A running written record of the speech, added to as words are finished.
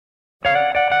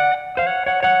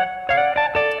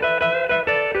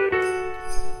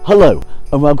Hello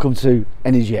and welcome to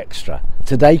ENERGYxtra.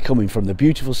 Today coming from the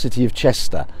beautiful city of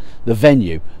Chester, the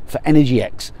venue for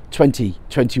ENERGYx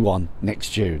 2021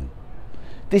 next June.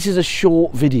 This is a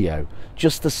short video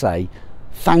just to say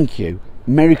thank you,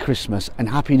 Merry Christmas and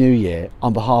Happy New Year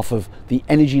on behalf of the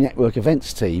Energy Network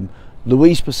events team,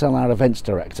 Louise Purcell, our events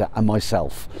director, and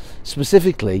myself,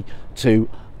 specifically to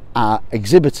our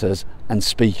exhibitors and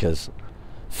speakers.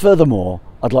 Furthermore,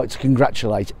 I'd like to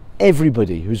congratulate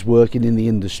everybody who's working in the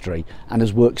industry and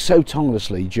has worked so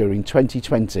tirelessly during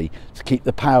 2020 to keep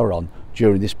the power on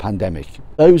during this pandemic.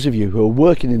 Those of you who are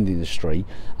working in the industry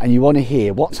and you want to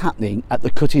hear what's happening at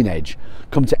the cutting edge,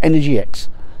 come to ENERGYx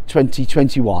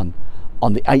 2021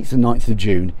 on the 8th and 9th of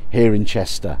June here in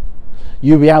Chester.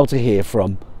 You'll be able to hear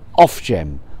from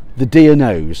Ofgem, the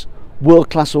DNOs,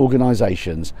 world-class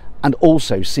organisations, and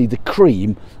also see the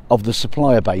cream of the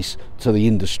supplier base to the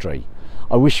industry.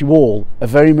 I wish you all a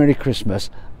very Merry Christmas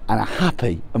and a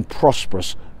happy and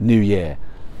prosperous New Year.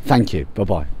 Thank you.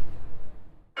 Bye-bye.